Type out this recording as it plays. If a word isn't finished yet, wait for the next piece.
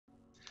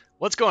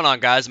What's going on,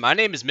 guys? My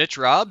name is Mitch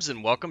Robbs,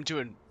 and welcome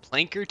to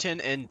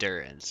Plankerton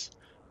Endurance.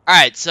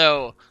 Alright,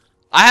 so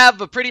I have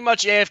a pretty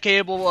much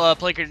AFK-able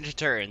Plankerton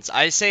Endurance.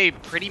 I say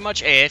pretty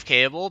much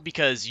AFK-able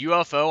because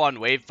UFO on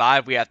Wave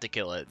 5, we have to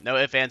kill it. No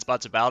ifs, ands,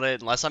 buts about it.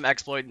 Unless I'm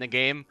exploiting the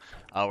game,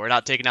 we're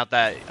not taking out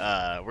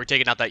that, we're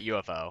taking out that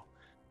UFO.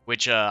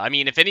 Which, I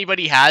mean, if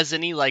anybody has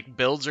any, like,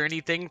 builds or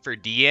anything for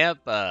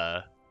D-Amp,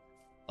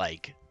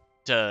 like,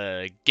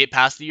 to get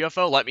past the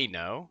UFO, let me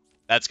know.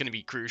 That's going to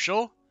be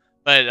crucial.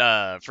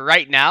 But for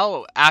right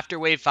now, after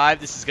Wave 5,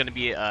 this is going to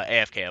be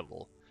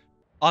AFK-able.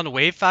 On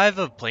Wave 5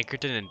 of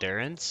Plankerton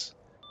Endurance,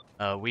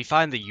 we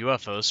find the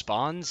UFO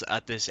spawns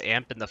at this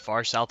amp in the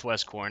far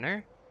southwest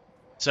corner.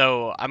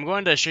 So I'm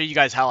going to show you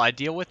guys how I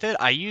deal with it.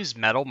 I use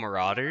Metal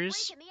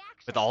Marauders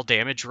with all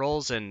damage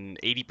rolls and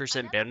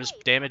 80%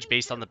 damage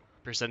based on the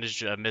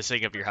percentage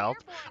missing of your health.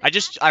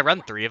 I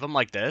run 3 of them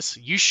like this.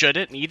 You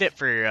shouldn't need it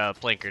for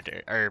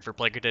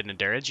Plankerton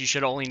Endurance. You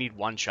should only need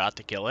 1 shot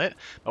to kill it.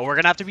 But we're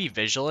gonna have to be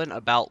vigilant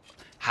about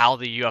how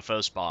the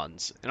UFO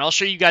spawns, and I'll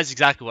show you guys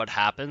exactly what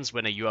happens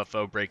when a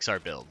UFO breaks our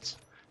builds.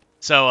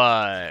 So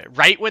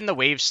right when the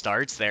wave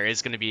starts, there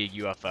is going to be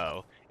a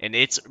UFO, and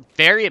it's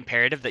very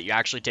imperative that you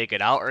actually take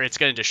it out, or it's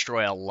going to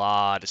destroy a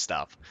lot of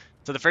stuff.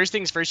 So the first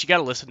things first, you got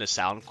to listen to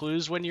sound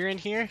clues when you're in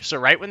here. So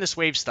right when this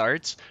wave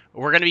starts,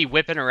 we're going to be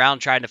whipping around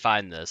trying to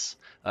find this.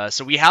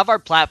 So we have our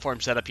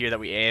platform set up here that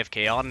we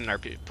AFK on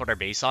and put our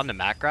base on to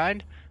mat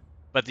grind,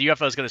 but the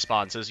UFO is going to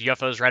spawn. So this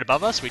UFO is right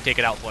above us, we take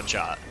it out with 1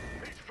 shot.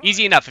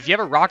 Easy enough. If you have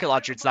a rocket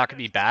launcher, it's not going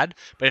to be bad.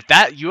 But if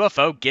that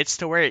UFO gets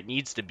to where it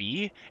needs to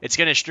be, it's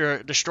going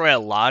to destroy a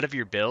lot of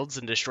your builds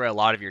and destroy a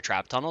lot of your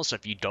trap tunnels. So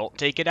if you don't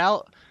take it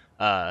out,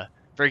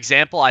 for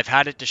example, I've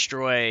had it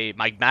destroy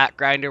my mat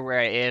grinder where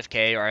I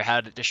AFK, or I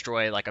had it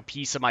destroy like a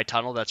piece of my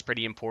tunnel that's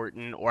pretty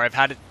important, or I've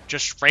had it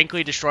just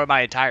frankly destroy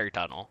my entire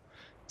tunnel.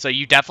 So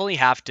you definitely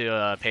have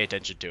to pay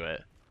attention to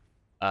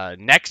it.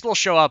 Next will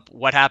show up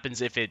what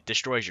happens if it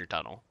destroys your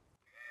tunnel.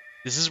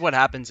 This is what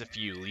happens if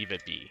you leave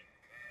it be.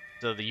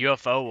 So the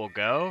UFO will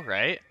go,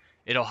 right?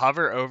 It'll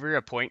hover over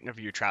a point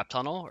of your trap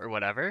tunnel or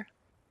whatever.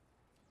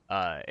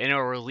 And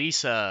it'll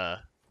release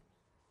a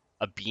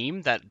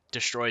beam that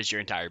destroys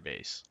your entire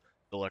base.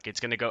 So look, it's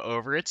going to go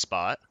over its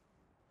spot.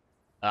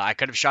 I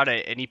could have shot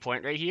at any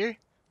point right here.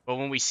 But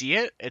when we see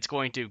it, it's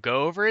going to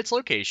go over its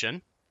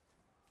location.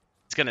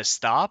 It's going to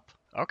stop.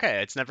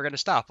 Okay, it's never going to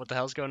stop. What the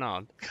hell's going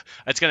on?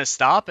 It's going to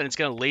stop, and it's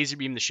going to laser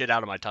beam the shit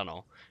out of my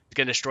tunnel. It's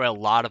going to destroy a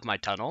lot of my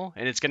tunnel,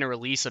 and it's going to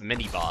release a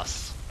mini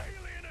boss.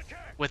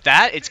 With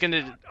that, it's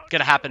gonna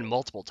happen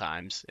multiple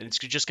times, and it's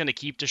just gonna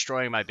keep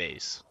destroying my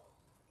base.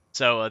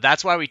 So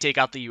that's why we take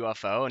out the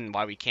UFO, and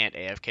why we can't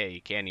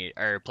AFK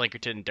or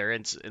Plankerton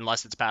Endurance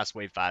unless it's past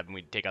Wave 5 and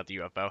we take out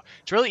the UFO.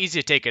 It's really easy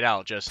to take it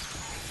out. Just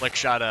flick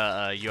shot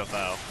a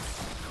UFO.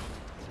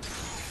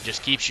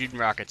 Just keep shooting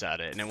rockets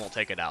at it, and it won't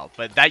take it out.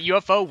 But that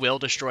UFO will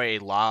destroy a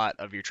lot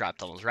of your trap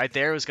tunnels. Right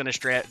there is gonna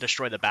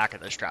destroy the back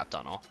of this trap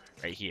tunnel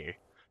right here.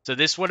 So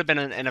this would have been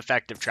an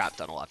ineffective trap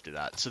tunnel after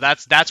that. So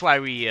that's why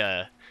we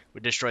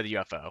would destroy the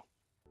UFO.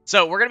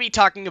 So we're going to be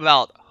talking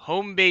about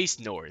Home Base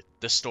North,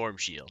 the Storm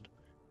Shield.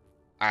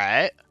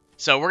 Alright,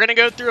 so we're going to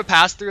go through a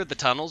pass through of the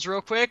tunnels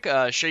real quick,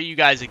 show you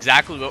guys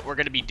exactly what we're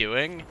going to be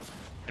doing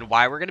and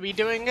why we're going to be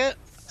doing it.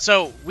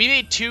 So we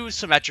made 2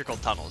 symmetrical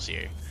tunnels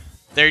here.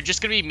 They're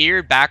just going to be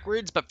mirrored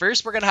backwards, but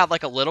first we're going to have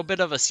like a little bit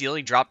of a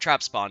ceiling drop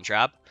trap spawn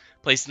trap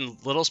placed in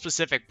little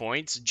specific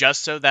points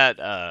just so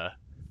that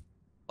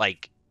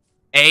like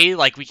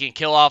we can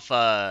kill off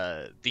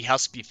the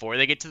husk before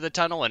they get to the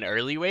tunnel in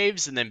early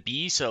waves, and then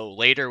B, so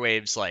later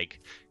waves, like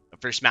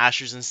for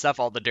smashers and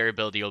stuff, all the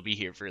durability will be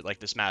here for like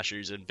the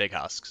smashers and big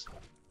husks.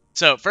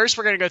 So first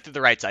we're going to go through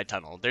the right side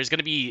tunnel. There's going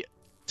to be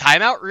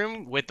timeout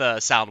room with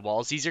sound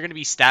walls. These are going to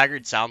be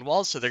staggered sound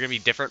walls, so they're going to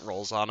be different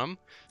rolls on them. And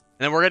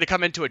then we're going to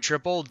come into a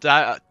triple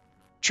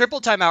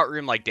timeout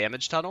room like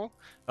damage tunnel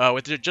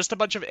with just a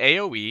bunch of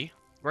AoE.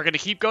 We're going to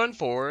keep going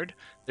forward.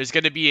 There's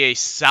going to be a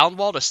sound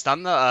wall to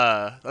stun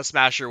the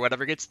smasher,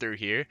 whatever gets through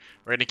here.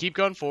 We're going to keep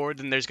going forward,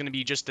 and there's going to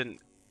be just an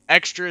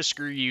extra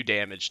screw you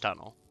damage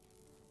tunnel.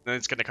 Then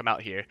it's going to come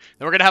out here.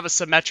 Then we're going to have a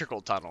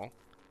symmetrical tunnel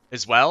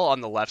as well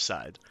on the left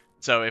side.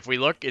 So if we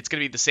look, it's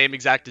going to be the same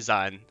exact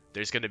design.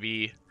 There's going to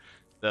be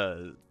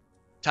the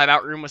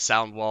timeout room with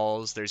sound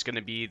walls. There's going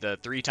to be the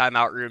 3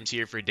 timeout rooms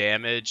here for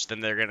damage.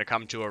 Then they're going to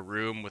come to a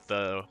room with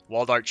the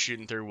wall darts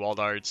shooting through wall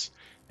darts.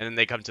 And then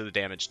they come to the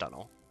damage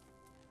tunnel.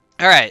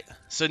 Alright,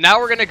 so now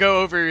we're going to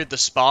go over the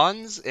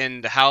spawns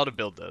and how to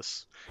build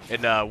this,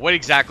 and what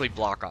exactly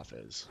block off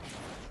is.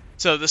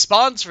 So the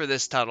spawns for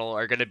this tunnel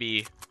are going to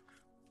be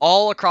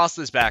all across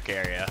this back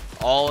area,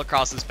 all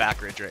across this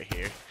back ridge right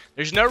here.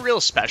 There's no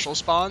real special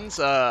spawns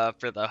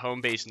for the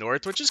Home Base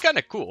North, which is kind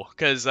of cool,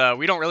 because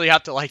we don't really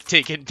have to like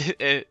take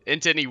into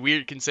any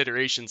weird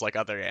considerations like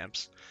other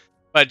amps.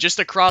 But just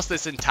across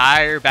this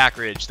entire back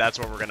ridge, that's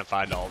where we're going to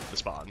find all of the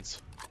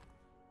spawns.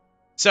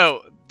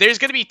 So there's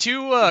going to be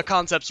 2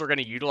 concepts we're going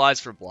to utilize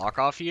for block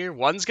off here.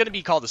 One's going to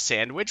be called a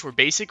sandwich. We're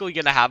basically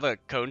going to have a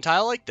cone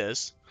tile like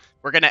this.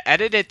 We're going to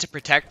edit it to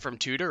protect from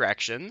 2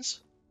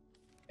 directions.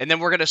 and then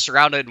we're going to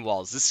surround it in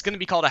walls. This is going to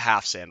be called a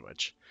half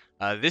sandwich.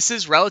 This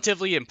is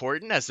relatively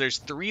important as there's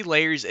 3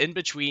 layers in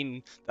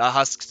between the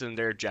husks and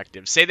their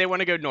objectives. Say they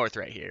want to go north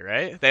right here,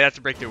 right? They have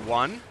to break through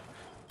 1,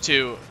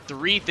 2,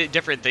 3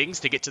 different things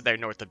to get to their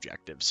north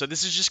objective. So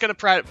this is just going to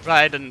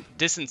provide a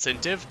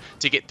disincentive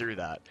to get through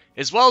that.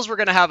 As well as we're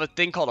going to have a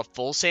thing called a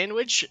full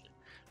sandwich.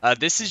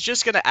 This is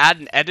just going to add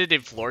an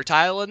edited floor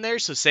tile in there.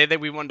 So say that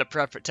we wanted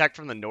to protect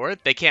from the north,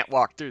 they can't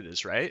walk through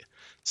this, right?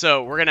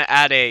 So we're going to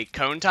add a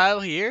cone tile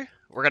here.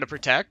 We're going to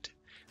protect.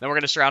 Then we're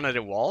going to surround it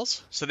in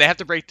walls. So they have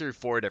to break through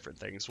 4 different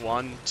things.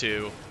 1,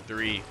 2,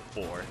 3,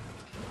 4.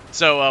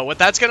 So what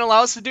that's going to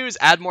allow us to do is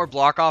add more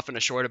block off in a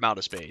short amount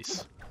of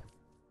space.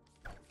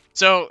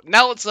 So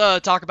now let's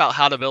talk about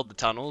how to build the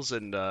tunnels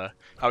and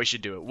how we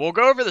should do it. We'll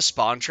go over the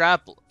spawn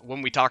trap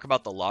when we talk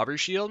about the lobber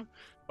shield.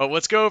 But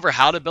let's go over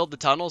how to build the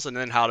tunnels and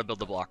then how to build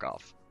the block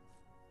off.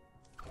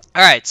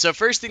 Alright, so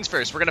first things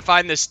first, we're going to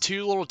find this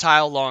 2 little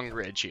tile long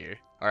ridge here.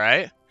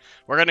 Alright?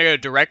 We're going to go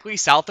directly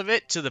south of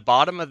it to the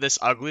bottom of this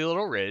ugly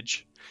little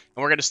ridge.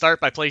 And we're going to start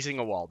by placing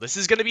a wall. This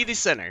is going to be the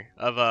center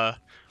of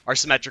our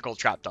symmetrical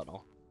trap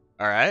tunnel.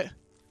 Alright?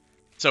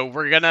 So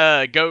we're going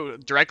to go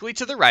directly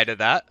to the right of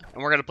that.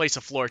 And we're going to place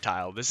a floor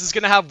tile. This is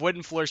going to have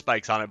wooden floor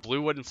spikes on it.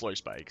 Blue wooden floor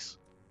spikes.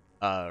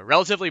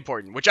 Relatively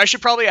important. Which I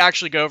should probably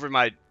actually go over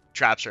my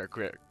traps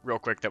real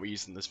quick that we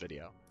used in this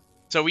video.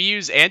 So we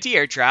use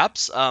anti-air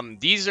traps.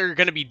 These are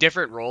going to be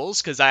different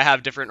rolls because I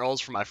have different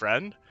rolls for my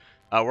friend.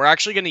 We're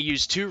actually going to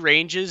use 2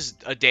 ranges,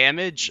 a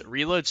damage,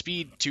 reload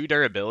speed, 2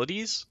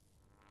 durabilities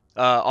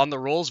on the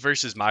rolls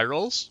versus my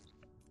rolls.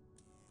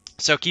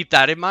 So keep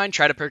that in mind.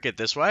 Try to perk it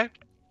this way.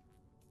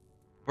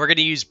 We're going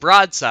to use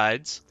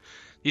broadsides.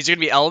 These are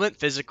going to be element,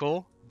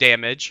 physical,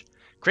 damage,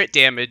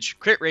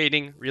 crit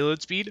rating,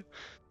 reload speed,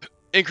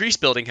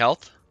 increased building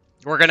health.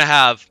 We're going to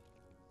have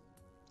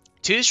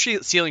 2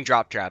 ceiling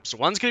drop traps.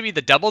 One's going to be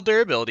the double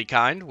durability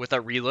kind with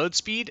a reload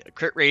speed, a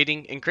crit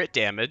rating, and crit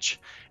damage.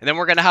 And then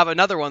we're going to have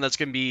another one that's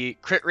going to be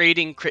crit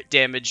rating, crit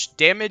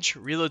damage,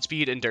 reload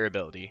speed, and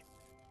durability.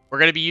 We're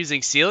going to be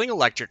using ceiling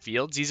electric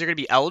fields. These are going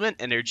to be element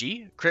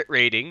energy, crit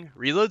rating,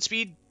 reload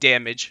speed,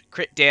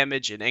 crit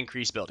damage, and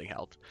increased building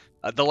health.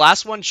 The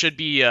last one should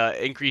be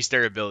increased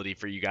durability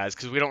for you guys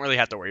because we don't really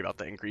have to worry about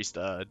the increased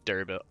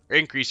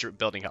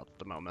building health at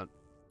the moment.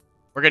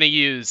 We're going to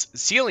use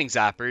ceiling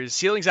zappers.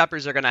 Ceiling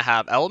zappers are going to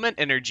have element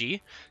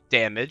energy,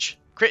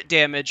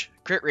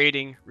 crit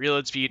rating,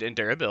 reload speed, and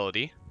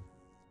durability.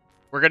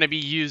 We're going to be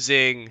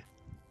using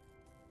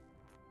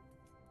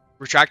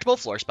retractable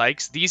floor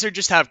spikes. These are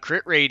just have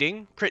crit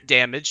rating, crit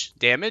damage,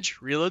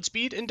 reload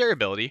speed, and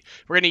durability.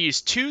 We're going to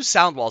use 2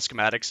 sound wall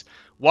schematics.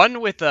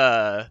 One with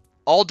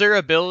all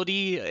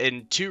durability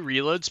and 2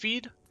 reload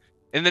speed.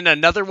 And then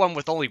another one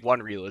with only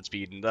 1 reload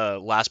speed. And the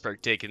last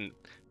perk taken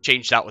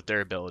changed out with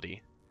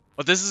durability.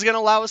 What this is going to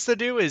allow us to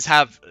do is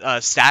have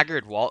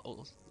staggered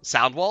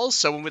sound walls.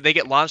 So when they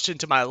get launched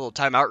into my little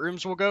timeout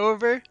rooms we'll go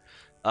over,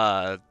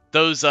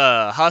 those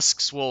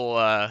husks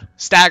will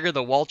stagger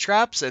the wall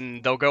traps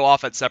and they'll go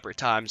off at separate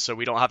times so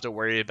we don't have to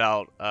worry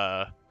about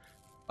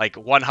like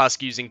one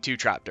husk using 2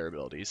 trap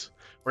durabilities.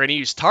 We're going to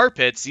use tar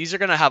pits. These are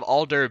going to have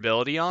all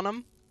durability on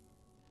them.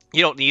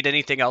 You don't need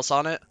anything else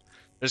on it.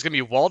 There's going to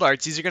be walled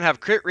arts. These are going to have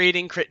crit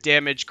rating, crit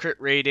damage, crit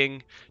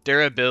rating,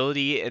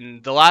 durability,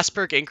 and the last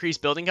perk,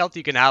 increased building health,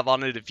 you can have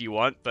on it if you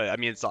want, but I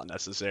mean, it's not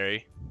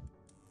necessary.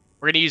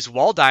 We're going to use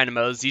wall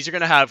dynamos. These are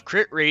going to have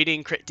crit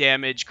rating, crit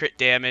damage,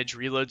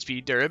 reload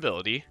speed,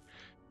 durability.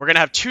 We're going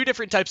to have 2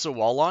 different types of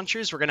wall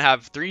launchers. We're going to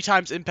have 3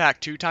 times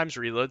impact, 2 times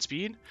reload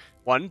speed,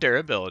 1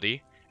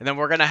 durability, and then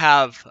we're going to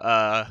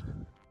have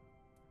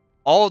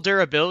all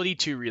durability,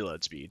 2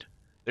 reload speed.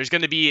 There's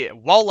going to be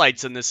wall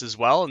lights in this as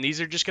well, and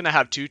these are just going to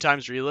have 2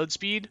 times reload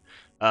speed,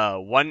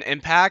 1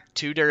 impact,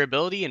 2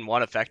 durability, and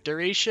 1 effect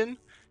duration.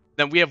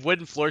 Then we have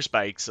wooden floor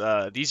spikes.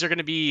 These are going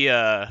to be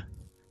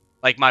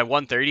like my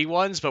 130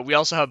 ones, but we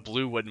also have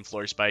blue wooden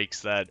floor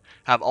spikes that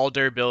have all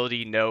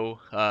durability, no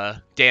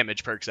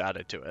damage perks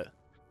added to it.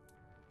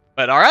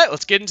 But alright,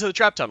 let's get into the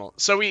trap tunnel.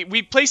 So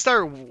we placed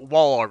our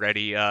wall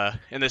already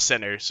in the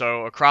center.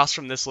 So across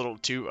from this little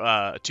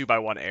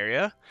 2x1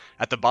 area,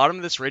 at the bottom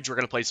of this ridge, we're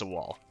going to place a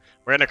wall.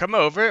 We're going to come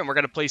over and we're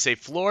going to place a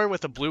floor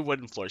with a blue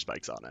wooden floor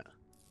spikes on it.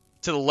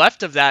 To the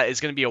left of that is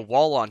going to be a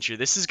wall launcher.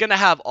 This is going to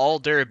have all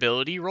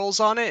durability rolls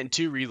on it and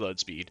 2 reload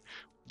speed.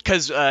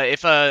 Because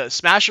if a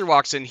smasher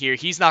walks in here,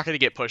 he's not going to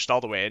get pushed all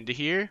the way into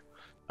here.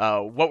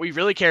 What we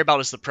really care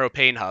about is the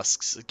propane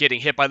husks getting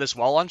hit by this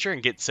wall launcher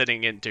and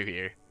sitting into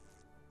here.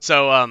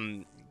 So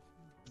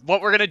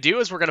what we're going to do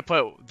is we're going to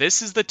put,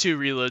 this is the 2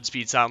 reload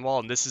speed sound wall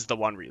and this is the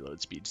 1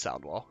 reload speed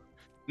sound wall.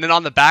 And then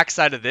on the back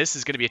side of this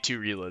is going to be a 2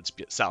 reload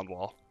sound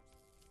wall.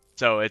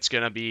 So it's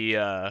going to be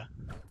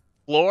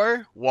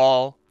floor,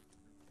 wall,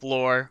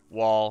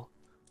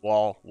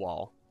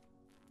 wall.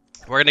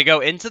 We're going to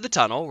go into the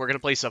tunnel. We're going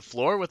to place a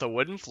floor with a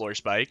wooden floor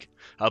spike,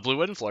 a blue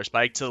wooden floor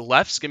spike. To the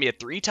left is going to be a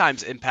 3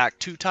 times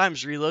impact, 2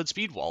 times reload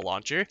speed wall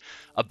launcher.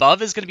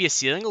 Above is going to be a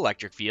ceiling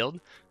electric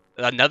field,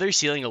 another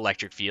ceiling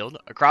electric field.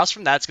 Across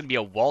from that is going to be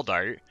a wall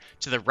dart.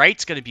 To the right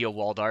is going to be a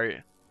wall dart.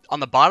 on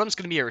the bottom is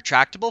going to be a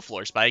retractable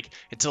floor spike,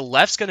 and to the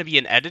left is going to be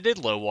an edited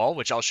low wall,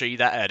 which I'll show you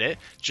that edit.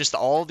 Just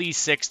all these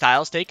 6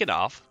 tiles taken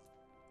off.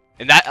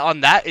 And that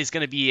on that is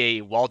going to be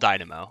a wall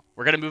dynamo.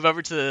 We're going to move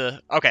over to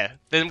the... Okay,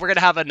 then we're going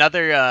to have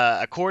another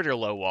a quarter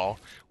low wall,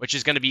 which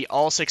is going to be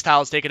all 6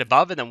 tiles taken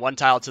above and then 1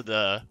 tile to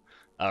the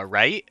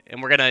right.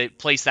 And we're going to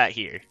place that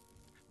here.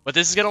 What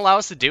this is going to allow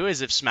us to do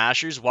is if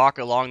smashers walk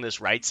along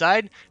this right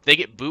side, if they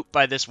get booped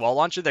by this wall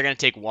launcher, they're going to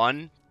take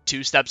 1,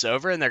 2 steps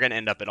over, and they're going to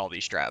end up in all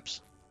these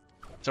traps.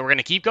 So we're going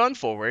to keep going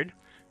forward.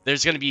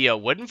 There's going to be a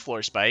wooden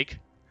floor spike.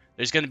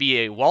 There's going to be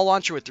a wall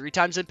launcher with 3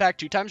 times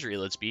impact, 2 times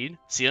reload speed,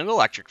 ceiling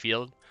electric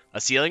field,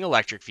 a ceiling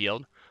electric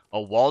field,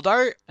 a wall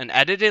dart, an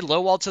edited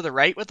low wall to the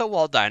right with a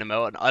wall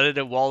dynamo, an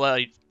edited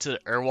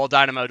wall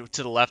dynamo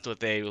to the left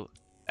with a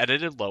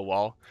edited low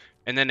wall,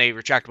 and then a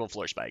retractable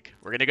floor spike.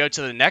 We're going to go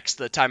to the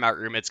timeout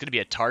room. It's going to be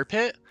a tar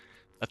pit,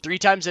 a 3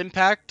 times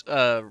impact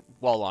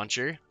wall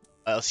launcher,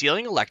 a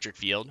ceiling electric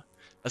field,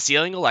 a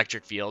ceiling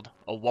electric field,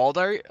 a wall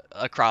dart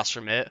across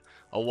from it,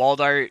 a wall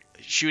dart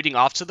shooting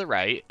off to the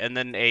right, and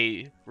then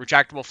a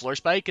retractable floor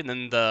spike, and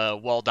then the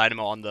wall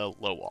dynamo on the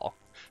low wall.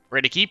 We're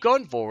going to keep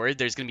going forward.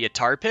 There's going to be a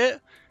tar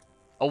pit,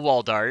 a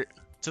wall dart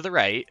to the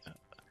right,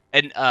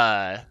 and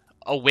a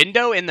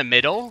window in the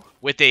middle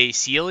with a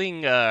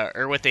ceiling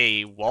or with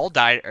a wall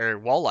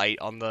light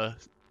on the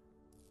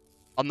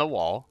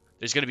wall.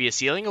 There's going to be a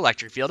ceiling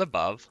electric field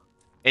above,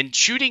 and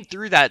shooting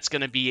through that's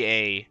going to be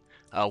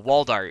a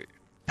wall dart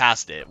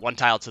past it, 1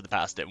 tile to the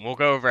past it. And we'll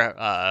go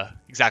over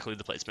exactly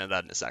the placement of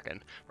that in a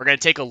second. We're going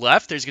to take a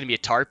left. There's going to be a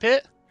tar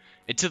pit.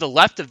 And to the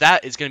left of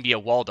that is going to be a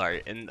wall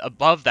dart. And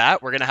above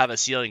that, we're going to have a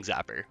ceiling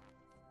zapper.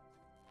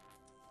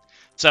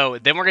 So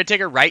then we're going to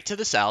take a right to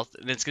the south.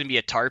 And it's going to be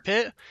a tar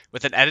pit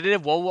with an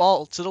edited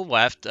wall to the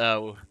left.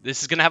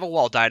 This is going to have a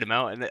wall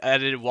dynamo. And an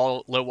edited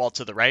low wall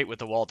to the right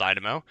with a wall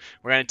dynamo.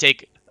 We're going to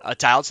take a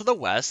tile to the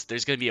west.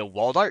 There's going to be a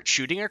wall dart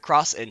shooting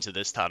across into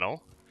this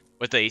tunnel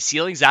with a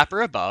ceiling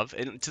zapper above.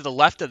 And to the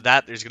left of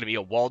that, there's going to be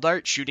a wall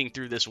dart shooting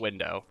through this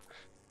window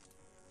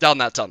down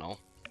that tunnel.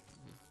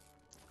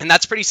 And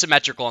that's pretty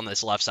symmetrical on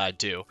this left side,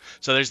 too.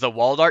 So there's the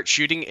wall dart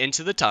shooting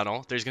into the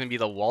tunnel. There's going to be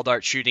the wall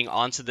dart shooting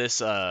onto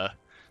this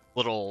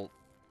little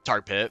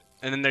tar pit.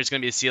 And then there's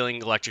going to be a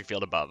ceiling electric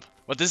field above.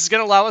 What this is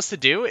going to allow us to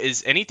do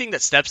is anything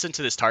that steps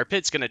into this tar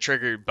pit is going to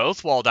trigger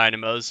both wall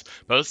dynamos,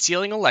 both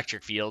ceiling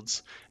electric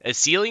fields, a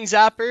ceiling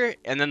zapper,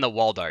 and then the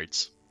wall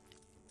darts.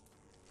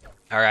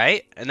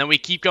 Alright, and then we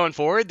keep going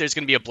forward. There's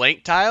going to be a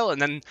blank tile, and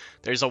then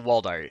there's a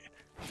wall dart.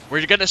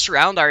 We're going to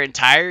surround our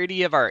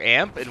entirety of our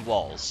amp in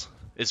walls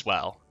as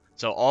well.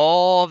 So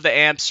all of the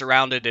amps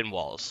surrounded in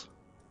walls.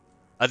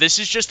 This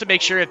is just to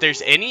make sure if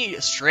there's any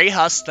stray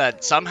husks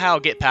that somehow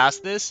get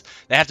past this,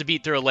 they have to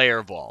beat through a layer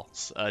of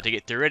walls to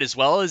get through it, as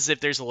well as if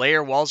there's a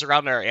layer of walls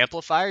around our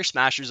amplifier,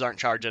 smashers aren't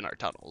charging our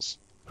tunnels.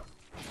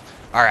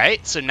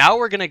 Alright, so now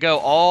we're going to go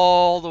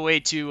all the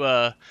way to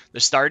the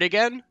start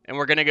again, and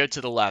we're going to go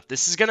to the left.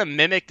 This is going to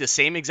mimic the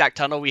same exact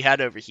tunnel we had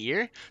over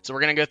here, so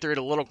we're going to go through it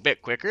a little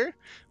bit quicker,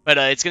 but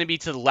it's going to be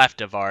to the left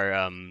of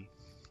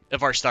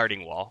our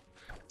starting wall.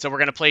 So we're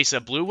going to place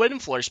a blue wooden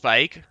floor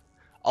spike,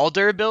 all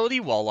durability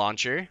wall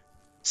launcher,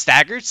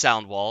 staggered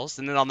sound walls,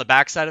 and then on the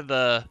back side of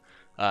the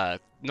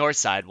north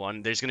side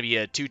one, there's going to be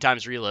a 2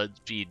 times reload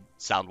speed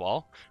sound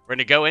wall. We're going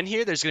to go in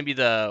here. There's going to be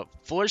the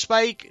floor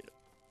spike,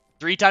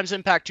 3 times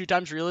impact, 2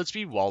 times reload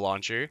speed wall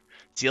launcher,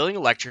 ceiling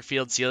electric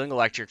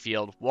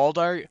field, wall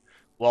dart,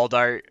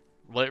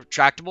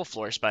 retractable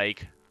floor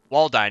spike,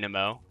 wall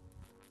dynamo,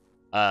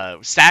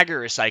 stagger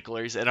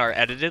recyclers, and our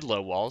edited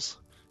low walls.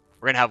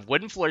 We're going to have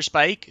wooden floor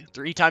spike,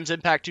 3 times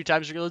impact, 2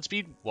 times reload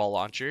speed, wall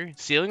launcher,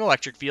 ceiling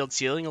electric field,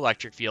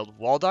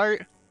 wall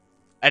dart,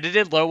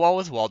 edited low wall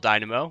with wall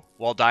dynamo,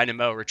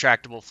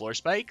 retractable floor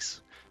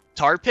spikes,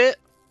 tar pit,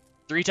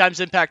 3 times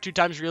impact, 2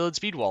 times reload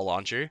speed, wall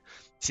launcher,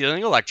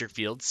 ceiling electric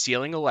field,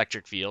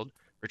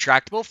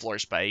 retractable floor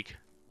spike,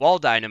 wall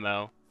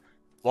dynamo,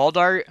 wall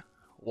dart.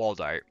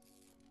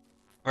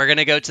 We're going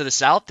to go to the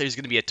south. There's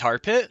going to be a tar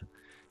pit,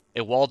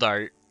 a wall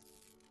dart,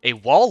 a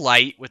wall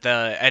light with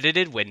a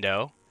edited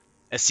window,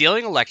 a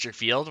ceiling electric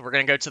field. We're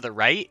going to go to the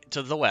right,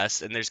 to the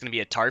west, and there's going to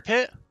be a tar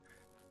pit,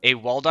 a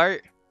wall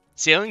dart,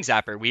 ceiling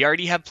zapper. We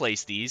already have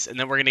placed these, and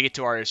then we're going to get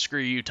to our screw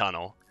you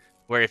tunnel,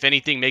 where if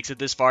anything makes it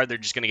this far, they're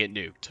just going to get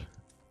nuked.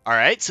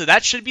 Alright, so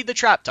that should be the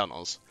trap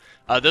tunnels.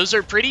 Those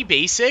are pretty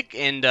basic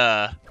and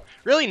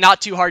really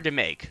not too hard to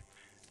make.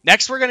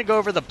 Next, we're going to go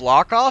over the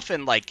block off,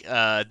 and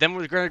then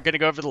we're going to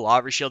go over the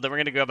lava shield, then we're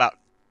going to go about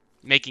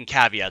making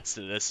caveats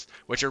to this,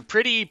 which are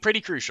pretty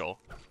crucial.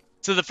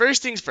 So the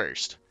first things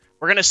first.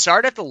 We're going to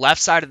start at the left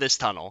side of this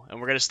tunnel,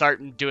 and we're going to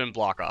start doing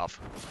block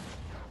off.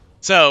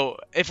 So,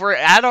 if we're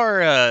at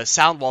our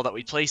sound wall that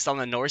we placed on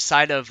the north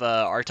side of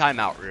our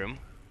timeout room,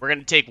 we're going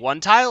to take 1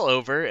 tile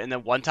over, and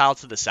then 1 tile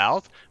to the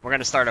south. We're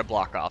going to start a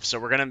block off. So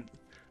we're going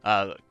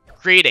to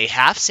create a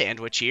half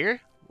sandwich here,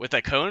 with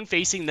a cone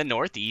facing the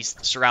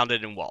northeast,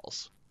 surrounded in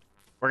walls.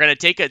 We're going to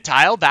take a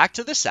tile back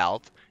to the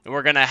south, and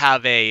we're going to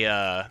have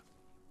a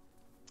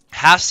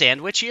half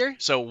sandwich here,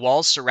 so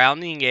walls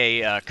surrounding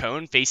a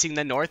cone facing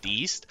the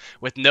northeast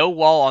with no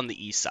wall on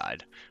the east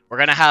side. We're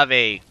going to have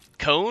a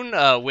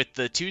cone with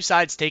the two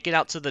sides taken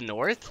out to the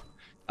north,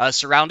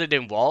 surrounded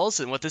in walls,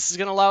 and what this is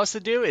going to allow us to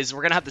do is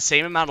we're going to have the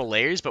same amount of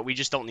layers, but we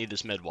just don't need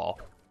this mid wall.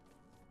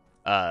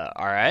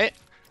 Alright.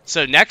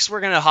 So next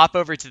we're going to hop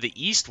over to the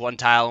east one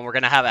tile, and we're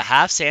going to have a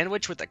half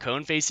sandwich with a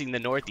cone facing the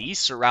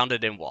northeast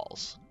surrounded in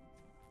walls.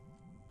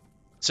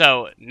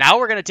 So now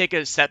we're going to take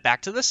a step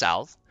back to the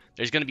south.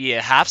 There's going to be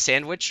a half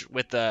sandwich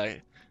with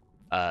the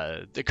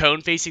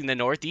cone facing the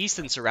northeast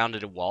and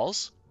surrounded in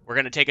walls. We're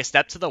going to take a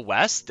step to the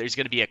west. There's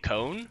going to be a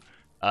cone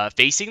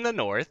facing the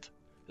north,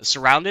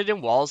 surrounded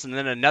in walls, and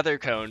then another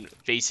cone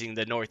facing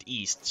the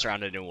northeast,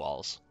 surrounded in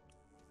walls.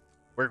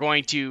 We're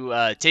going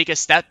to take a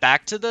step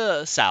back to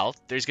the south.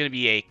 There's going to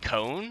be a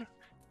cone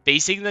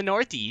facing the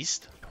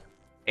northeast,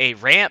 a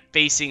ramp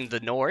facing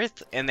the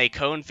north, and a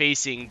cone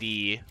facing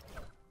the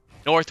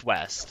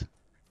northwest.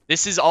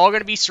 This is all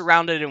going to be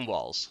surrounded in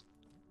walls.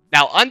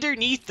 Now,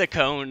 underneath the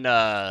cone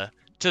to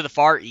the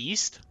far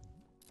east,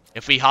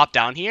 if we hop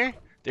down here,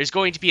 there's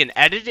going to be an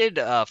edited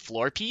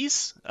floor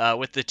piece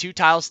with the two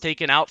tiles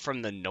taken out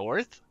from the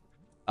north.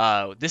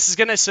 This is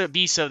going to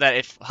be so that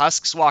if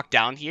husks walk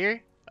down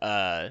here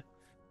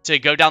to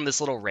go down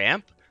this little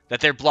ramp, that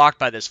they're blocked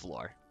by this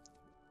floor.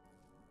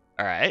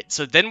 Alright,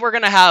 so then we're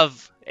going to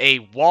have a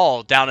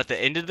wall down at the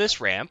end of this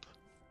ramp.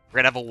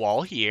 We're going to have a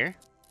wall here.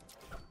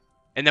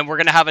 And then we're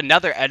going to have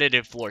another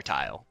edited floor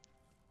tile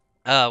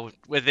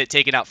with it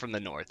taken out from the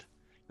north.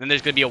 Then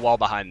there's going to be a wall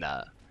behind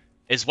that.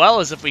 As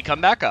well as if we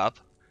come back up,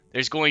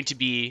 there's going to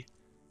be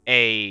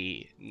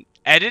a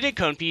edited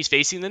cone piece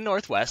facing the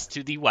northwest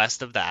to the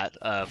west of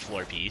that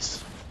floor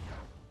piece.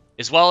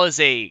 As well as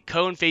a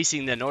cone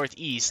facing the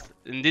northeast,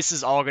 and this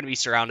is all going to be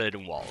surrounded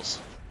in walls.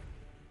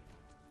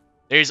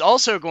 There's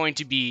also going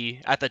to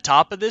be, at the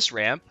top of this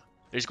ramp,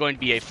 there's going to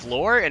be a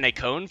floor and a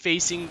cone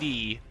facing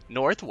the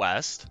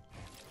northwest,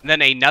 and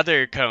then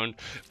another cone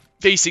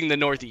facing the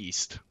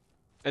northeast.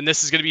 And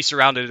this is going to be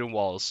surrounded in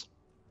walls,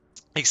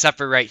 except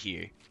for right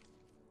here.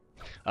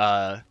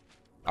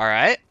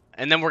 Alright,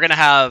 and then we're going to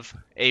have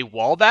a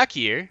wall back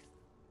here,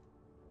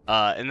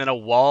 and then a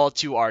wall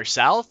to our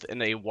south,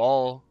 and a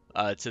wall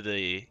to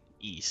the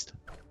east.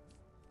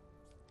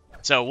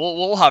 So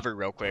we'll hover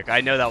real quick.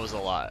 I know that was a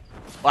lot.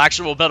 Well,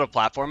 actually, we'll build a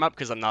platform up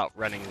because I'm not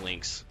running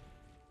links.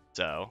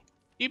 So,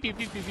 pew, pew,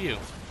 pew, pew, pew.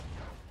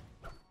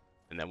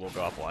 And then we'll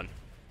go up one.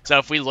 So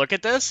if we look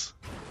at this,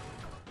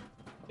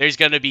 there's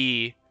going to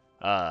be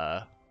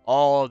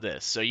all of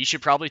this. So you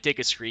should probably take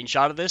a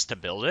screenshot of this to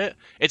build it.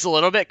 It's a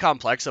little bit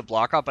complex of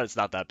block up, but it's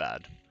not that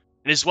bad.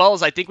 And as well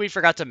as, I think we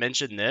forgot to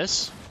mention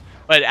this,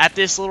 but at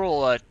this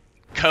little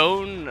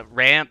cone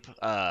ramp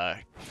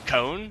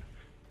cone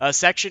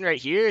section right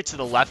here to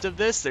the left of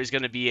this, there's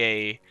going to be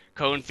a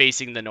cone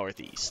facing the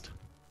northeast.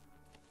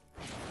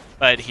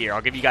 But here,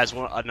 I'll give you guys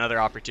another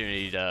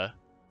opportunity to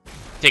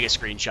take a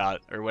screenshot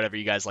or whatever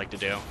you guys like to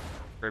do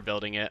for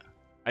building it.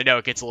 I know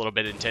it gets a little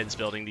bit intense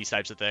building these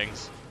types of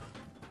things.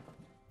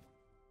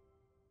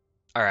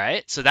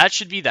 Alright, so that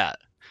should be that.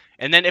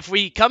 And then if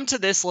we come to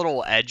this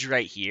little edge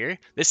right here,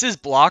 this is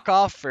block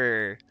off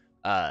for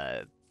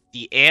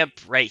the amp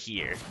right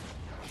here.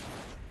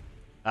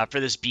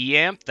 For this B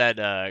amp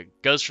that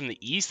goes from the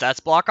east, that's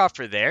block off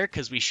for there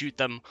because we shoot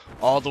them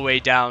all the way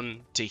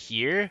down to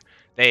here.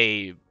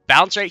 They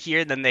bounce right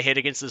here, then they hit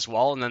against this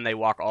wall, and then they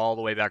walk all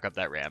the way back up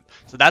that ramp.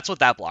 So that's what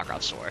that block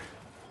off's for.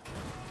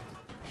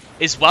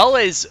 As well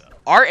as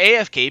our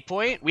AFK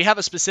point, we have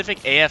a specific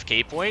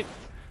AFK point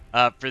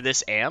for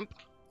this amp,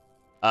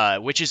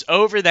 which is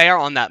over there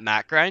on that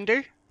mat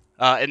grinder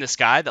in the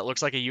sky that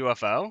looks like a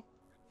UFO.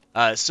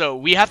 So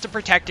we have to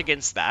protect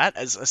against that,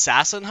 as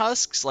assassin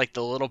husks, like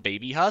the little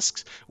baby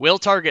husks, will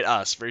target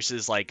us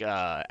versus like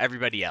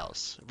everybody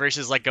else,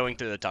 versus like going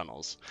through the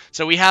tunnels.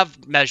 So we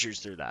have measures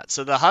through that.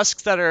 So the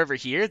husks that are over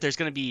here, there's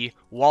going to be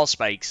wall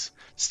spikes.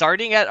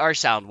 Starting at our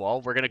sound wall,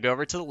 we're going to go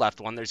over to the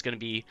left one. There's going to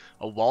be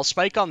a wall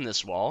spike on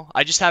this wall.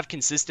 I just have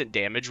consistent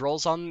damage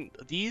rolls on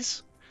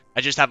these.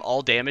 I just have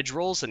all damage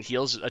rolls and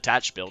heals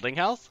attached building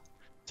health.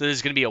 So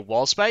there's going to be a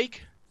wall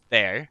spike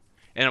there.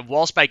 And a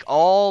wall spike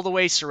all the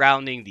way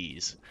surrounding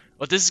these.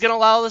 What this is going to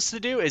allow us to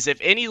do is if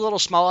any little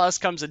small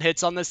husk comes and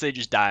hits on this, they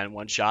just die in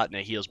one shot and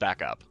it heals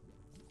back up.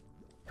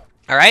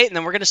 Alright, and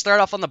then we're going to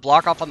start off on the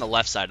block off on the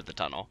left side of the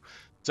tunnel.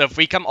 So if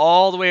we come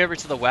all the way over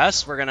to the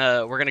west, we're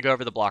gonna go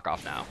over the block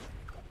off now.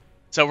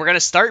 So we're going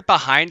to start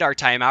behind our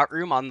timeout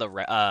room on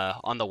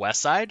the west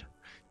side.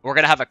 We're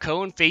going to have a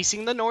cone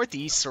facing the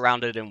northeast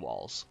surrounded in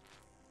walls.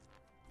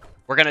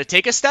 We're going to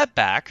take a step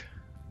back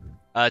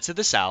to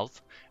the south.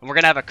 And we're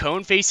going to have a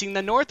cone facing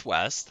the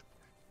northwest.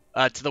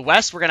 To the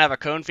west, we're going to have a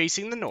cone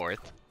facing the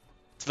north.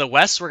 To the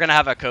west, we're going to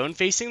have a cone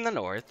facing the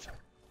north.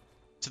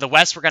 To the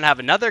west, we're going to have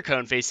another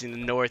cone facing the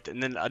north.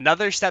 And then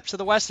another step to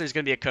the west, there's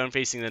going to be a cone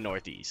facing the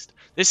northeast.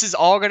 This is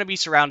all going to be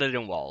surrounded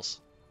in walls.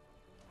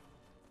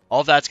 All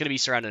of that's going to be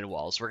surrounded in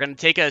walls. We're going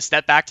to take a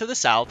step back to the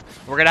south.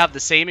 We're going to have the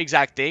same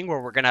exact thing where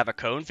we're going to have a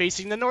cone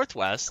facing the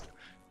northwest.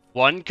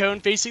 One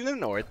cone facing the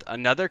north,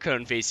 another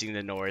cone facing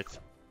the north,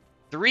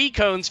 3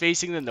 cones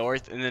facing the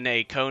north, and then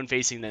a cone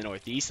facing the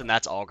northeast, and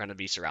that's all going to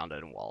be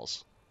surrounded in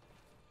walls.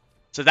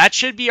 So that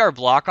should be our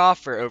block off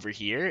for over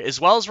here,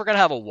 as well as we're going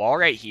to have a wall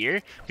right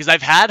here, because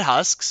I've had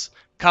husks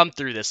come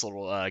through this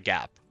little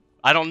gap.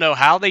 I don't know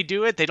how they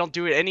do it. They don't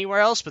do it anywhere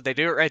else, but they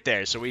do it right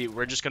there. So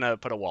we're just going to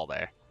put a wall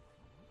there.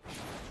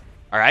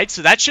 Alright,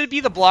 so that should be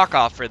the block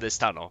off for this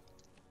tunnel.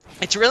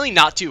 It's really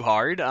not too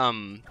hard,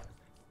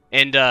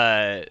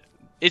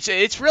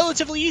 it's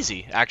relatively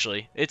easy,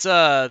 actually. It's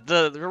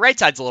the right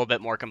side's a little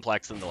bit more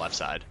complex than the left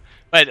side.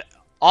 But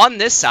on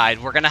this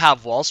side, we're going to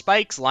have wall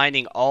spikes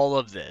lining all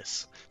of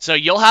this. So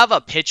you'll have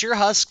a pitcher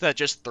husk that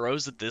just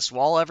throws at this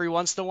wall every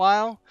once in a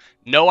while.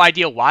 No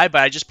idea why,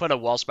 but I just put a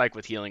wall spike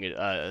with healing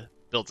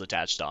builds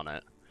attached on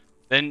it.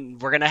 Then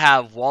we're going to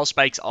have wall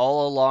spikes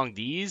all along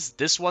these.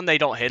 This one they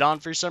don't hit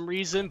on for some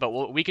reason,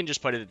 but we can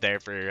just put it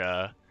there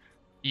for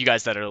you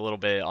guys that are a little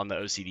bit on the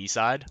OCD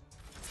side.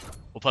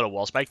 We'll put a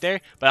wall spike there.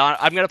 But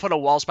I'm going to put a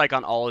wall spike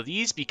on all of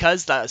these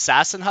because the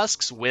assassin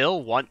husks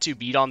will want to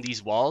beat on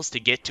these walls to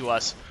get to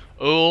us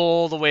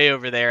all the way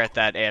over there at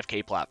that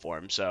AFK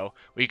platform. So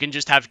we can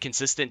just have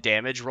consistent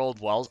damage rolled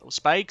wall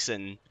spikes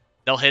and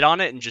they'll hit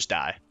on it and just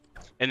die.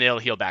 And they'll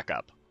heal back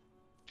up.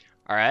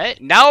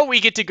 Alright, now we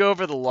get to go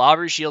over the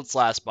lobber shield /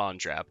 spawn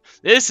trap.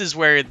 This is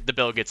where the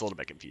build gets a little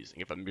bit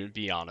confusing, if I'm going to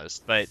be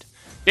honest. But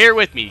bear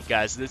with me,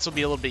 guys. This will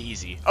be a little bit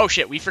easy. Oh,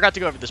 shit. We forgot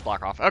to go over this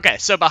block off. Okay,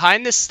 so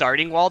behind this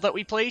starting wall that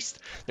we placed,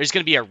 there's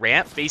going to be a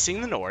ramp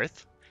facing the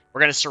north.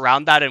 We're going to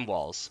surround that in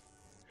walls.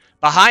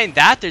 Behind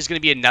that, there's going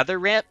to be another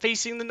ramp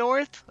facing the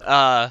north.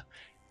 A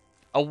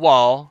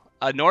wall.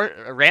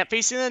 A ramp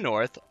facing the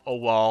north, a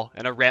wall,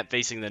 and a ramp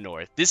facing the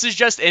north. This is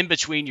just in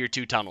between your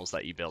 2 tunnels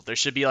that you built. There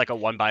should be like a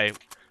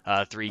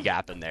 1x3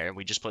 gap in there.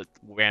 We just put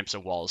ramps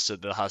and walls so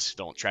the husks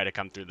don't try to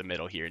come through the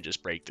middle here and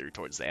just break through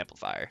towards the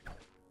amplifier.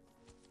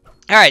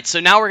 Alright,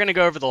 so now we're going to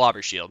go over the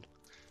lobber shield.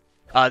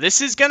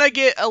 This is going to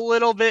get a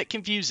little bit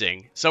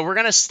confusing. So we're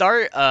going to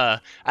start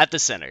at the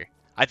center.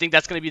 I think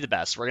that's going to be the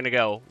best. We're going to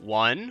go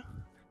 1,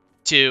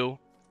 2,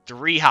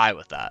 3 high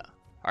with that.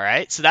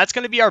 Alright, so that's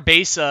going to be our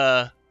base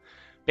ramp.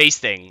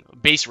 It's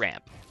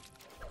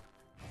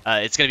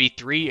going to be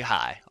 3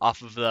 high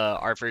off of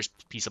our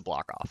first piece of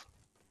block off.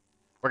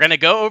 We're going to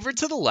go over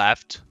to the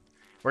left.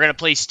 We're going to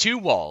place 2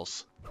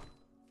 walls.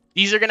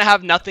 These are going to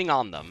have nothing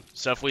on them.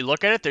 So if we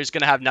look at it, there's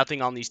going to have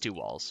nothing on these 2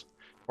 walls.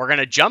 We're going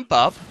to jump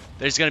up.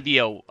 There's going to be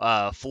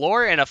a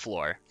floor and a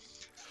floor.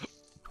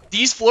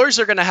 These floors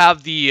are going to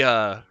have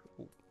the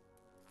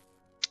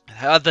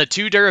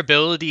 2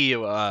 durability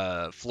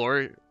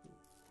floor.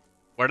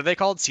 What are they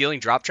called? Ceiling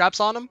drop traps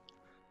on them?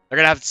 They're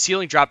going to have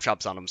ceiling drop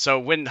traps on them. So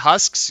when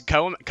husks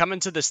come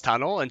into this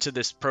tunnel, into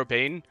this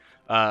propane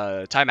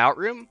timeout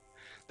room,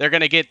 they're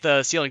going to get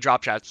the ceiling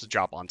drop traps to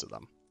drop onto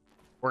them.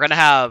 We're going to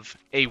have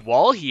a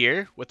wall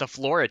here with a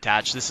floor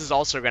attached. This is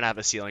also going to have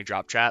a ceiling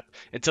drop trap.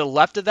 And to the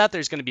left of that,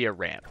 there's going to be a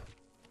ramp.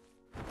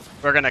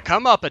 We're going to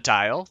come up a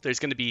tile. There's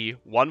going to be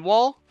 1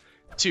 wall,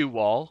 2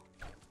 wall,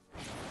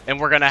 and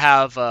we're going to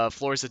have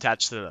floors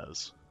attached to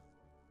those.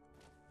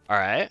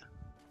 Alright.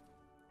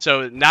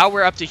 So now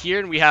we're up to here,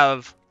 and we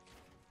have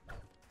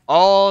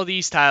all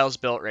these tiles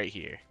built right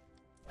here.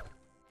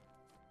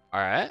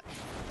 Alright.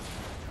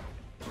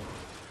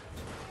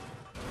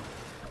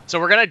 So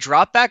we're going to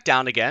drop back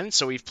down again.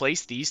 So we've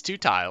placed these 2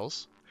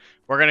 tiles.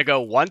 We're going to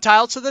go 1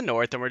 tile to the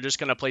north, and we're just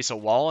going to place a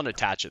wall and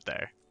attach it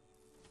there.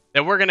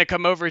 Then we're going to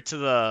come over to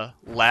the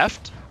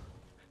left.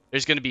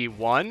 There's going to be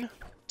 1,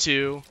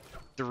 2,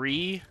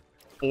 3,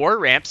 4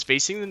 ramps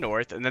facing the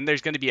north, and then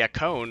there's going to be a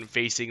cone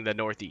facing the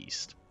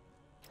northeast.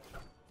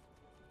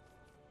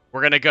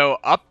 We're going to go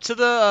up to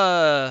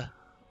the...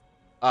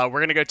 we're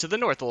going to go to the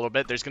north a little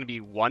bit. There's going to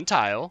be 1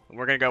 tile.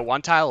 We're going to go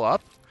 1 tile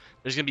up.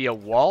 There's going to be a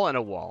wall and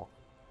a wall.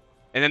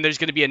 And then there's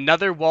going to be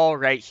another wall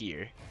right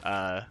here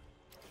to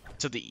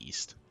the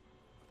east.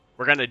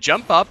 We're going to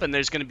jump up, and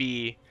there's going to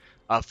be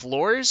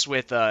floors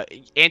with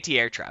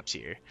anti-air traps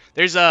here.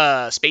 There's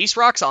space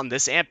rocks on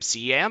this amp,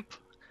 C amp,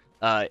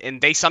 and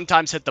they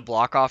sometimes hit the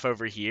block off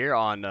over here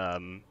on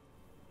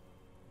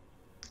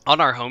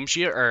our home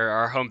shield or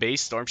our home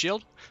base storm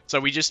shield. So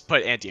we just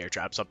put anti-air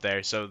traps up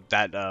there so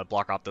that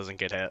block off doesn't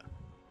get hit.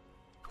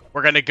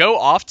 We're going to go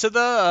off to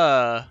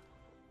the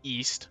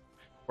east.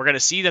 We're going to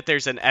see that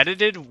there's an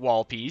edited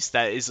wall piece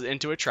that is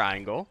into a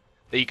triangle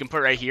that you can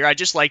put right here. I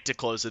just like to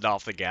close it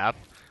off the gap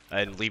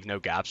and leave no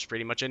gaps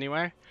pretty much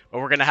anywhere.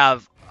 But we're going to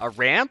have a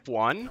ramp,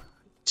 1,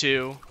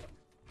 2,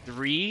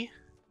 3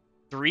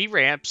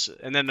 ramps,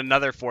 and then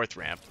another 4th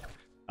ramp.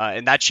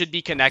 And that should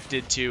be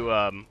connected to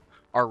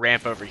our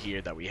ramp over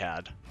here that we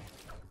had.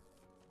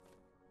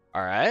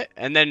 Alright,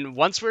 and then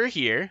once we're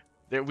here,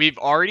 we've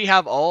already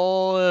have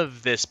all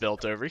of this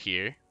built over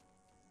here.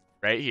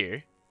 Right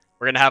here.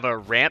 We're going to have a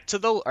ramp to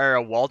the, or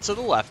a wall to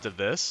the left of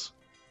this.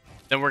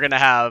 Then we're going to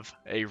have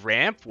a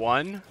ramp,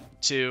 1,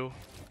 2,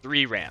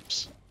 3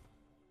 ramps.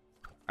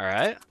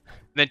 Alright.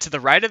 Then to the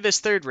right of this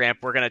 3rd ramp,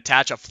 we're going to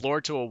attach a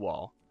floor to a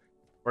wall.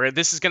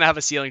 This is going to have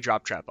a ceiling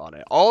drop trap on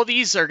it. All of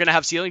these are going to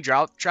have ceiling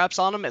drop traps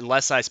on them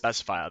unless I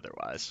specify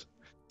otherwise.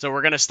 So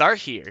we're going to start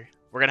here.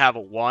 We're going to have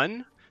a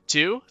 1,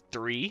 2,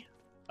 3,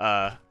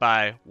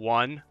 by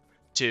 1,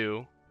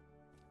 2.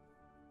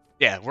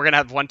 Yeah, we're going to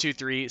have 1, 2,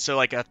 3. So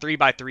like a 3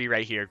 by 3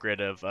 right here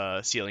grid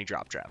of ceiling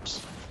drop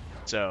traps.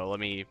 So let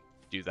me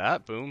do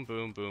that. Boom,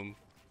 boom, boom.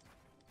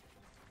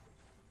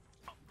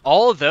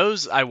 All of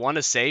those, I want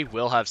to say,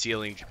 will have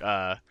ceiling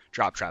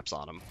drop traps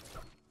on them.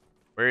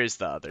 Where is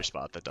the other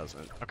spot that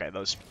doesn't? Okay,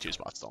 those 2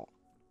 spots don't.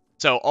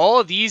 So all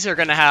of these are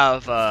going to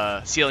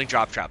have ceiling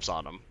drop traps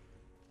on them.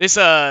 This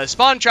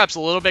spawn trap's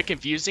a little bit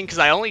confusing because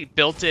I only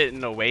built it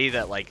in a way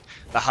that like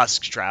the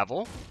husks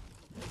travel.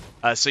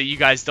 So you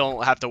guys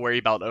don't have to worry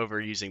about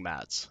overusing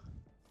mats.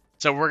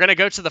 So we're going to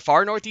go to the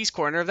far northeast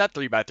corner of that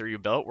 3x3 you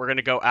built. We're going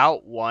to go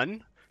out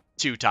 1,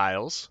 2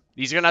 tiles.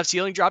 These are going to have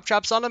ceiling drop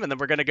traps on them, and then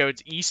we're going to go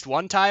to east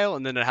 1 tile,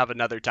 and then have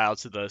another tile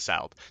to the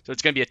south. So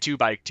it's going to be a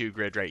 2x2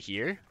 grid right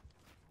here.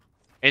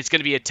 And it's going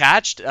to be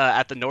attached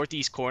at the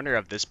northeast corner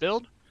of this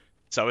build.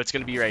 So it's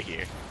going to be right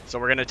here. So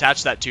we're going to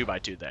attach that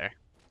 2x2 there.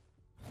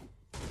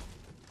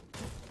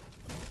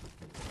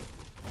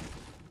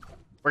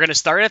 We're going to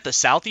start at the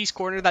southeast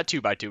corner of that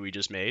 2x2 we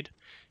just made.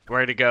 We're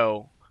going to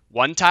go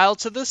 1 tile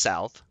to the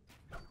south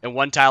and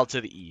 1 tile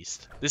to the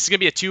east. This is going to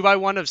be a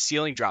 2x1 of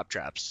ceiling drop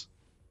traps.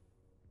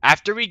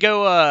 After we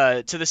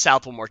go to the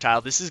south 1 more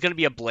tile, this is going to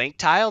be a blank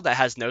tile that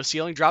has no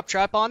ceiling drop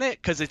trap on it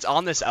because it's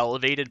on this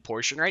elevated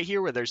portion right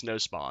here where there's no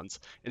spawns.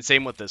 And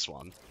same with this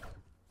one.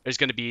 There's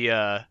going to be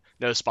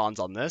no spawns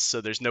on this,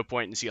 so there's no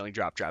point in ceiling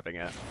drop trapping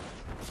it.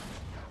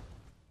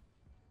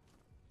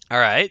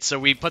 Alright, so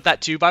we put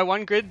that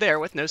 2x1 grid there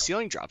with no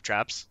ceiling drop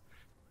traps.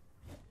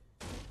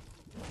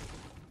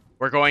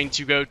 We're going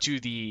to go to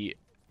the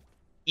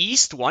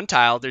east 1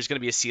 tile. There's going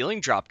to be a ceiling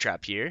drop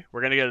trap here.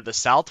 We're going to go to the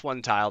south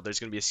 1 tile. There's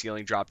going to be a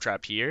ceiling drop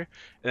trap here.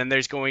 And then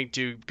there's going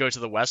to go to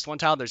the west 1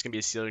 tile. There's going to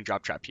be a ceiling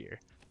drop trap here.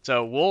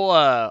 So we'll,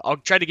 I'll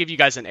try to give you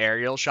guys an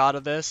aerial shot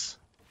of this.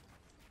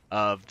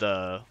 Of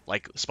the,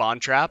 like, spawn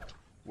trap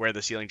where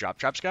the ceiling drop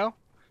traps go.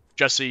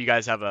 Just so you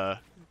guys have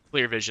a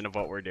clear vision of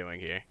what we're doing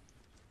here.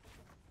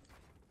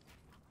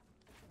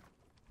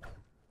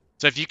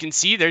 So if you can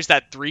see, there's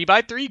that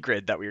 3x3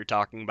 grid that we were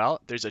talking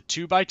about. There's a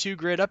 2x2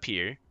 grid up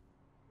here.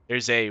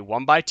 There's a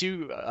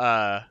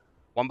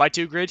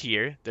 1x2 grid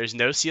here. There's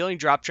no ceiling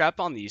drop trap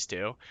on these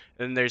 2. And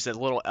then there's a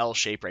little L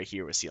shape right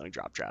here with ceiling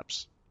drop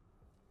traps.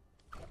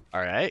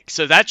 Alright,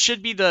 so that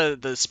should be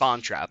the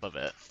spawn trap of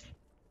it.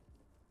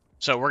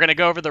 So we're going to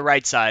go over the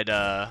right side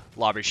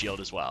lobby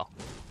shield as well.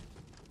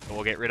 So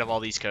we'll get rid of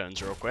all these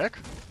cones real quick.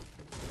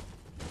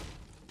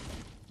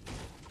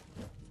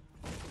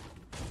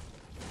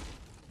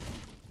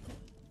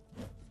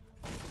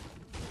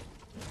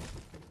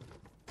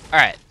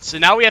 Alright, so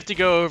now we have to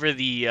go over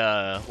the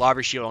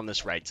lobby shield on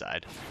this right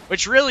side,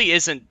 which really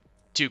isn't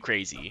too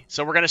crazy.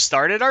 So we're going to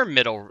start at our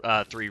middle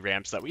 3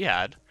 ramps that we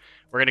had.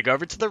 We're going to go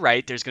over to the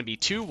right. There's going to be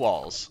 2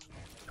 walls.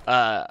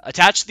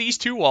 Attached to these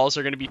 2 walls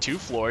are going to be 2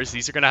 floors.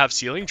 These are going to have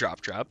ceiling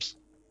drop traps.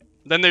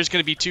 Then there's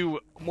going to be 2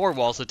 more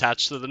walls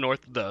attached to the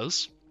north of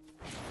those.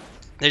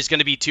 There's going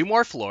to be 2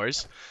 more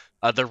floors.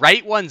 The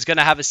right one's going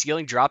to have a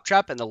ceiling drop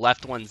trap, and the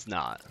left one's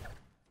not.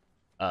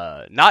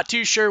 Not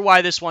too sure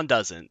why this one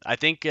doesn't. I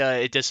think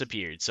it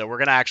disappeared, so we're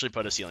going to actually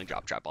put a ceiling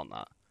drop trap on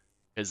that.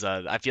 Because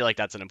I feel like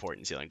that's an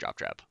important ceiling drop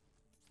trap.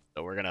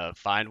 So we're going to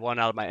find one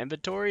out of my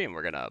inventory, and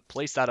we're going to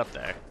place that up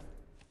there.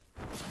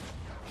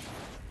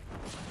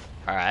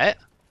 Alright.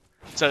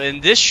 So,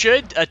 and this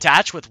should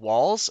attach with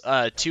walls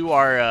to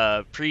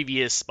our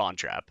previous spawn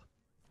trap.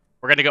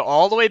 We're going to go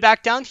all the way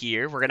back down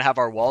here. We're going to have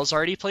our walls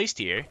already placed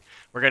here.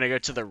 We're going to go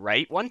to the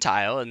right 1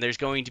 tile, and there's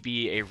going to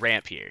be a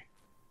ramp here.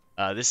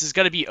 This is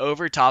going to be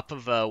over top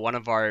of one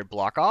of our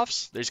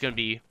block-offs. There's going to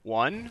be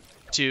 1,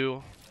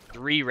 2,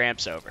 3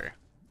 ramps over.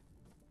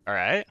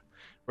 Alright.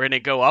 We're going to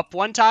go up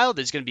 1 tile.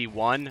 There's going to be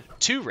 1,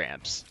 2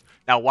 ramps.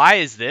 Now, why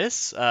is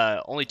this?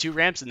 Only 2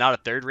 ramps and not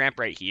a 3rd ramp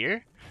right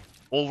here?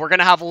 Well, we're going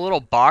to have a little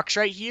box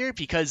right here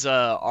because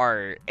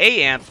our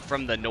A-amp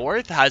from the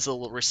north has a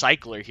little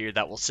recycler here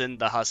that will send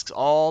the husks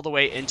all the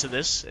way into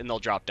this, and they'll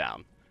drop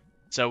down.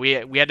 So we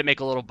had to make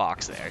a little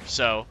box there.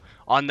 So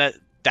on that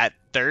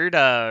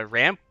 3rd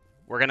ramp,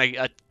 we're going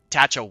to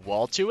attach a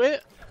wall to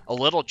it, a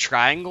little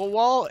triangle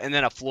wall, and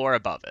then a floor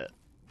above it.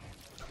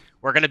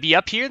 We're going to be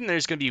up here, and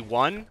there's going to be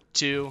 1,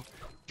 2,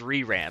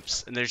 3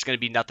 ramps, and there's going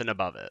to be nothing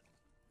above it.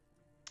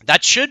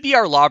 That should be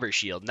our lobber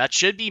shield, and that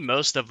should be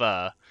most of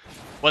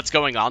what's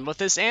going on with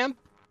this amp.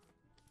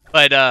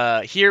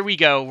 But here we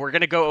go. We're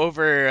going to go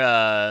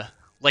over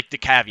like the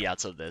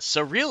caveats of this.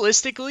 So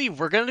realistically,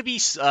 we're going to be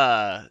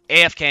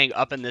AFKing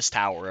up in this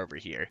tower over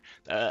here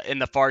in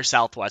the far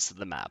southwest of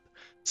the map.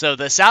 So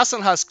the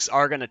Assassin Husks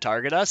are going to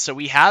target us, so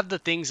we have the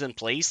things in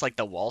place, like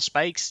the wall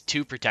spikes,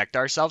 to protect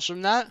ourselves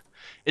from that.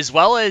 As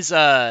well as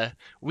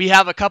we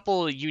have a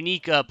couple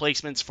unique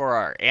placements for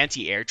our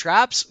anti-air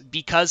traps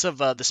because of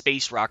the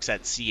space rocks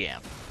at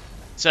CAMP.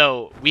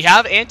 So we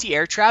have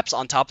anti-air traps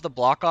on top of the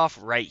block off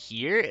right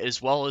here,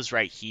 as well as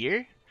right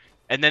here.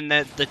 and then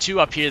the two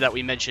up here that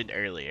we mentioned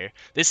earlier.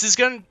 This is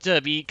going to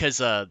be because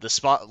the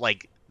spot,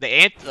 like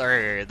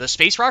the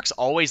space rocks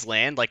always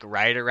land like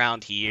right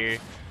around here,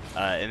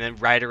 and then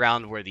right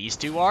around where these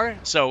two are.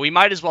 So we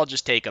might as well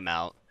just take them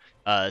out,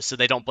 so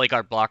they don't break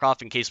our block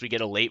off in case we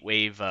get a late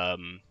wave,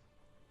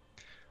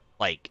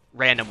 like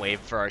random wave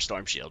for our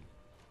storm shield.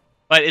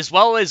 But as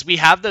well as we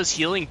have those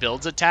healing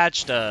builds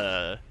attached,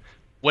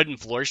 wooden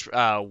floor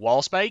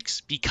wall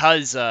spikes,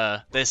 because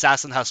the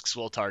assassin husks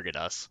will target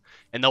us,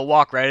 and they'll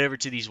walk right over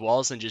to these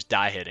walls and just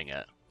die hitting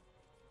it.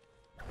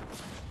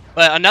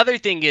 But another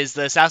thing is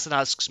the assassin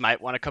husks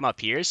might want to come up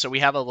here, so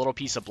we have a little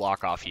piece of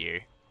block off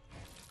here,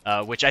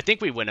 which I think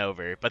we went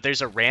over. But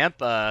there's a ramp,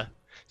 so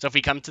if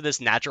we come to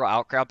this natural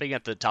outcropping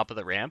at the top of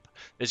the ramp,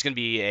 there's going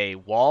to be a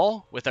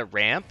wall with a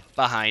ramp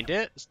behind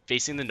it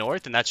facing the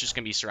north, and that's just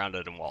going to be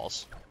surrounded in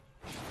walls.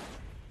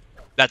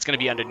 That's going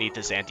to be underneath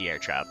this anti-air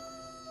trap.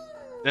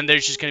 Then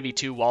there's just going to be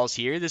two walls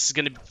here. This is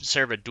going to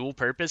serve a dual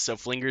purpose, so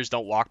flingers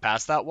don't walk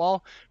past that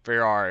wall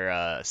for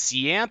our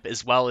C-amp,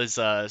 as well as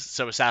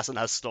so assassin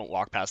husks don't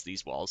walk past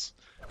these walls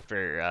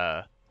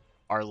for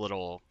our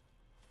little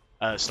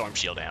storm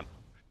shield amp.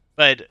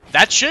 But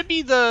that should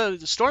be the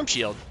storm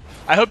shield.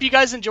 I hope you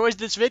guys enjoyed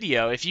this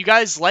video. If you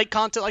guys like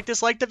content like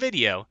this, like the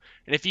video.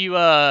 And if you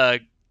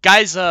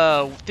guys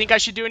think I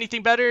should do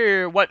anything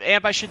better or what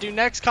amp I should do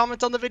next,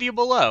 comment on the video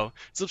below.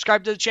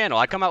 Subscribe to the channel.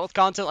 I come out with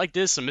content like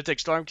this, some Mythic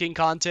Storm King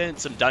content,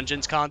 some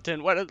Dungeons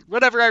content,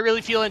 whatever I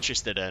really feel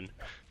interested in.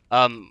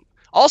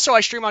 Also,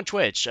 I stream on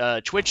Twitch,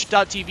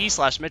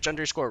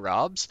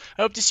 twitch.tv/Mitch_Robs.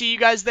 I hope to see you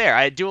guys there.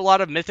 I do a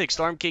lot of Mythic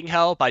Storm King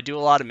help. I do a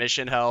lot of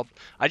mission help.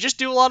 I just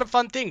do a lot of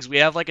fun things. We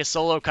have like a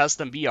solo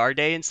custom VR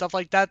day and stuff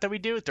like that we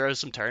do. Throw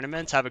some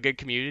tournaments, have a good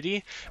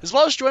community, as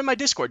well as join my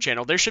Discord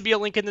channel. There should be a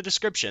link in the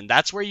description.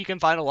 That's where you can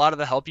find a lot of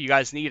the help you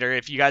guys need, or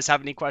if you guys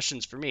have any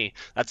questions for me,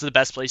 that's the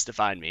best place to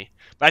find me.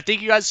 But I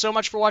thank you guys so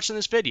much for watching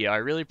this video. I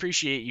really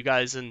appreciate you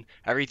guys and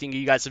everything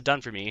you guys have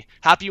done for me.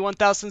 Happy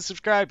 1,000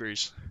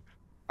 subscribers.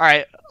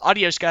 Alright,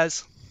 adios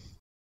guys.